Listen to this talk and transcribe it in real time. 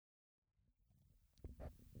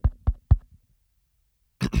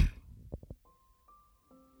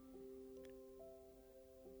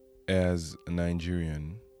As a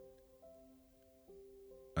Nigerian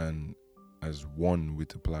and as one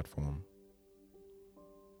with a platform,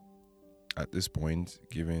 at this point,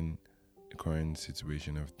 given the current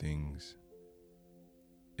situation of things,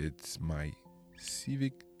 it's my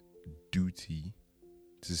civic duty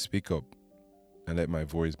to speak up and let my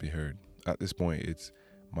voice be heard. At this point, it's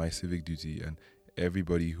my civic duty, and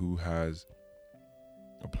everybody who has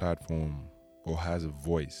a platform or has a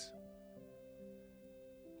voice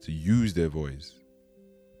to use their voice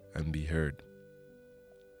and be heard.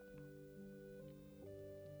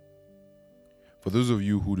 For those of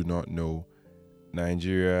you who do not know,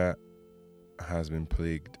 Nigeria has been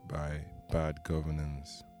plagued by bad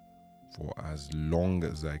governance for as long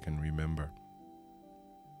as I can remember.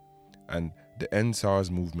 And the End SARS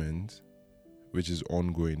movement, which is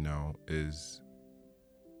ongoing now, is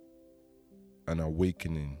an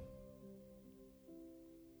awakening.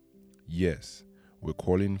 Yes, we're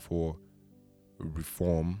calling for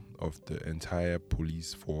reform of the entire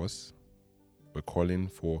police force. We're calling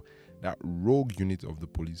for that rogue unit of the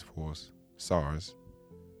police force, SARS,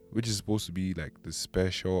 which is supposed to be like the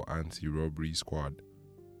special anti-robbery squad.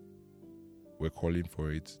 We're calling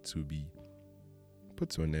for it to be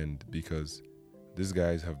put to an end because these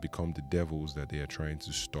guys have become the devils that they are trying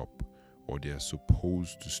to stop, or they are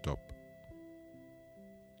supposed to stop.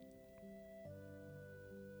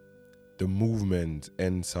 The movement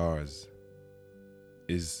End SARS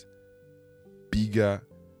is bigger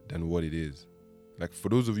than what it is. Like, for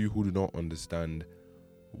those of you who do not understand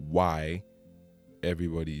why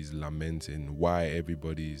everybody is lamenting, why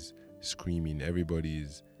everybody is screaming, everybody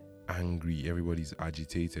is angry, everybody is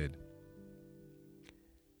agitated,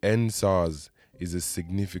 End SARS is a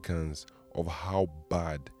significance of how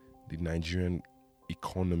bad the Nigerian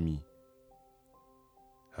economy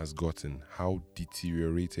has gotten, how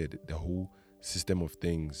deteriorated the whole system of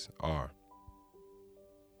things are.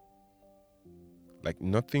 Like,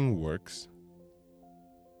 nothing works.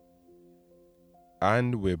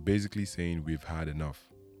 And we're basically saying we've had enough.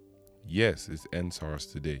 Yes, it's End SARS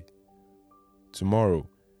today. Tomorrow,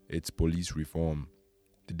 it's police reform.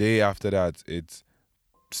 The day after that, it's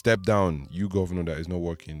step down, you governor that is not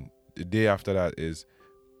working. The day after that is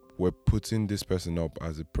we're putting this person up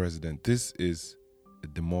as a president. This is a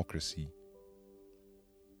democracy.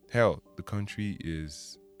 Hell, the country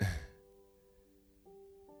is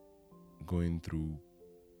going through,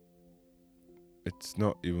 it's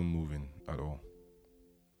not even moving at all.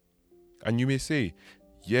 And you may say,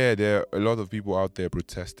 yeah, there are a lot of people out there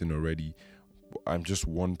protesting already. I'm just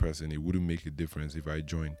one person. It wouldn't make a difference if I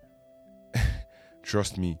join.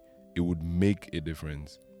 Trust me, it would make a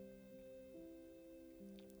difference.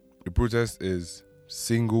 The protest is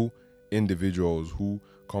single individuals who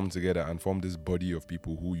come together and form this body of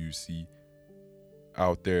people who you see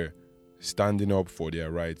out there standing up for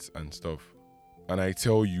their rights and stuff. And I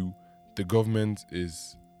tell you, the government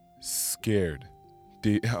is scared.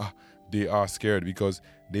 They are scared because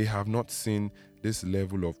they have not seen this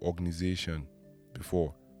level of organization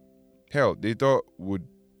before. Hell, they thought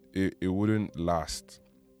it wouldn't last,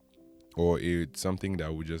 or it's something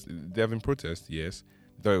that would just, they're having protests, yes.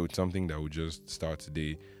 They thought it was something that would just start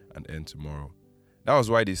today and end tomorrow. That was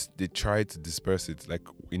why they tried to disperse it. Like,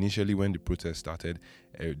 initially when the protest started,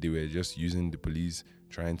 they were just using the police,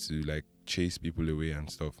 trying to like chase people away and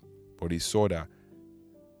stuff. But they saw that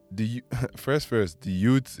the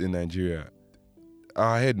youths in Nigeria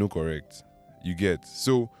are head no correct. You get?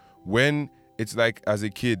 So when it's like, as a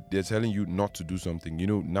kid, they're telling you not to do something,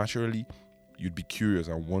 naturally you'd be curious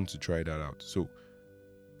and want to try that out. So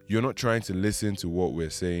you're not trying to listen to what we're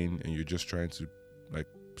saying, and you're just trying to like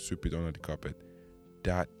sweep it under the carpet.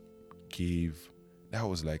 That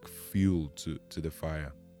was like fuel to the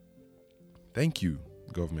fire. Thank you,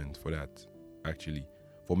 government, for that, actually,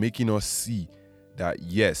 for making us see that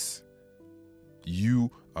yes,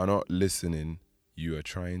 you are not listening, you are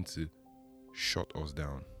trying to shut us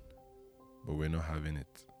down, but we're not having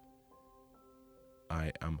it.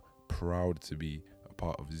 I am proud to be a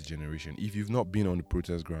part of this generation. If you've not been on the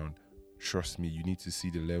protest ground, trust me, you need to see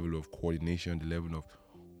the level of coordination, the level of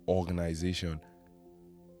organization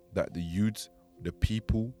that the youth, the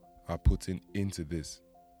people are putting into this.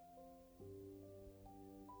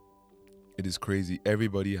 It is crazy.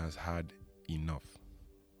 Everybody has had enough,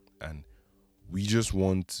 and we just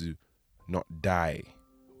want to not die.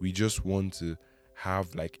 We just want to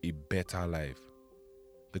have like a better life.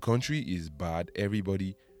 The country is bad.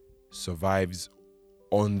 Everybody survives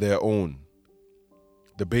on their own.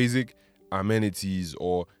 The basic amenities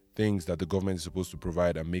or things that the government is supposed to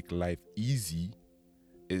provide and make life easy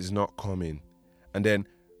is not coming. And then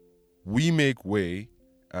we make way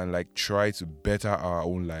and like try to better our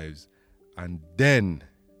own lives, and then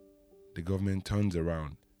the government turns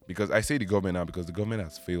around. Because I say the government now because the government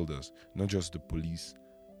has failed us, not just the police,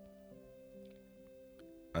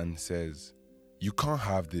 and says, you can't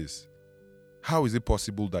have this. How is it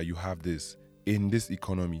possible that you have this in this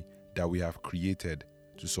economy that we have created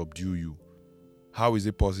to subdue you? How is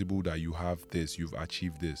it possible that you have this, you've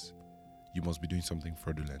achieved this? You must be doing something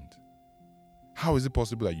fraudulent. How is it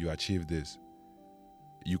possible that you achieved this?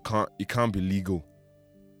 It can't be legal.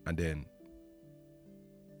 And then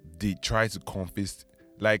they try to confiscate,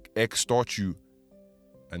 like extort you.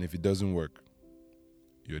 And if it doesn't work,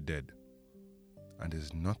 you're dead. And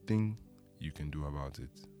there's nothing you can do about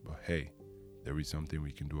it. But hey, there is something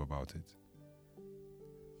we can do about it.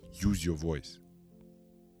 Use your voice.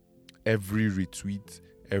 Every retweet,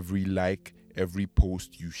 every like, every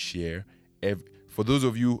post you share, for those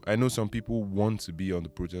of you, I know some people want to be on the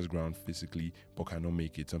protest ground physically but cannot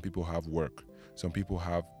make it. Some people have work. Some people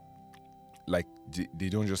have, like, they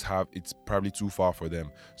don't just have, it's probably too far for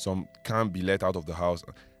them. Some can't be let out of the house.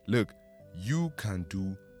 Look, you can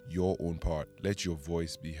do your own part. Let your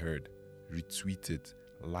voice be heard. Retweet it,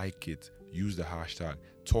 like it, use the hashtag,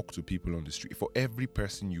 talk to people on the street. For every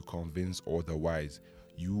person you convince otherwise,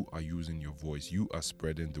 you are using your voice. You are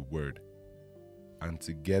spreading the word. And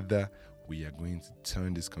together, we are going to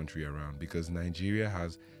turn this country around, because Nigeria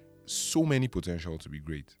has so many potential to be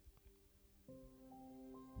great.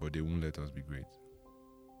 But they won't let us be great.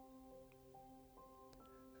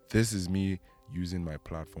 This is me using my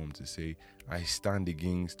platform to say I stand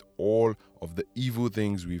against all of the evil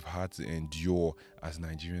things we've had to endure as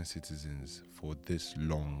Nigerian citizens for this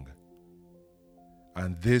long.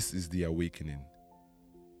 And this is the awakening.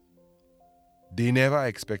 They never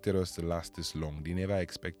expected us to last this long. They never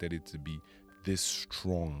expected it to be this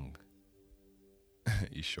strong.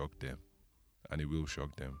 It shocked them. And it will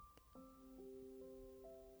shock them.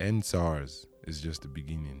 End SARS is just the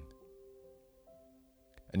beginning.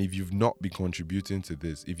 And if you've not been contributing to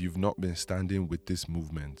this, if you've not been standing with this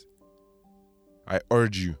movement, I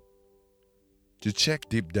urge you to check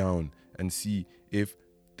deep down and see if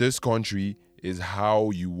this country is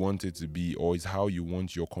how you want it to be, or is how you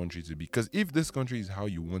want your country to be. Because if this country is how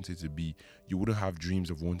you want it to be, you wouldn't have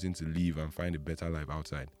dreams of wanting to leave and find a better life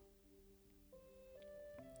outside.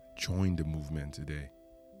 Join the movement today.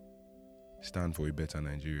 Stand for a better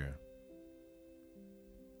Nigeria.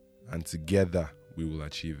 And together, we will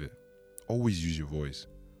achieve it. Always use your voice.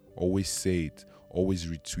 Always say it. Always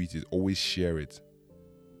retweet it. Always share it.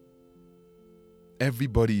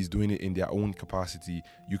 Everybody is doing it in their own capacity.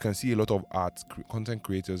 You can see a lot of content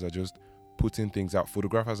creators are just putting things out.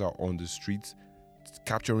 Photographers are on the streets,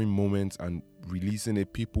 capturing moments and releasing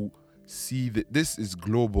it. People see that this is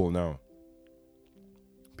global now.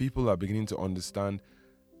 People are beginning to understand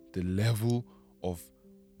the level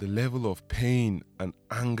of pain and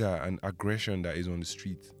anger and aggression that is on the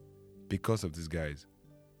street because of these guys.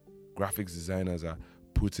 Graphics designers are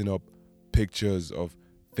putting up pictures of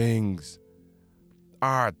things,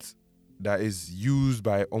 art that is used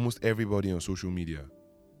by almost everybody on social media.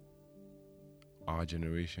 Our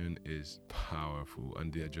generation is powerful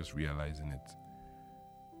and they are just realizing it.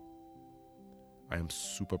 I am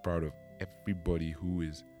super proud of everybody who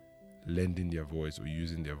is lending their voice or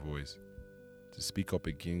using their voice to speak up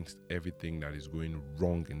against everything that is going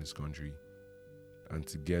wrong in this country. And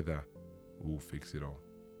together, we'll fix it all.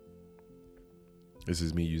 This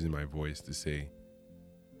is me using my voice to say,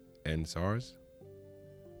 end SARS,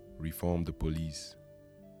 reform the police,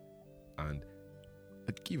 and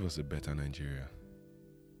give us a better Nigeria.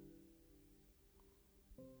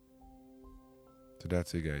 So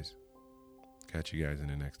that's it, guys. Catch you guys in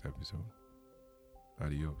the next episode.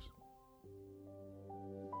 Adios.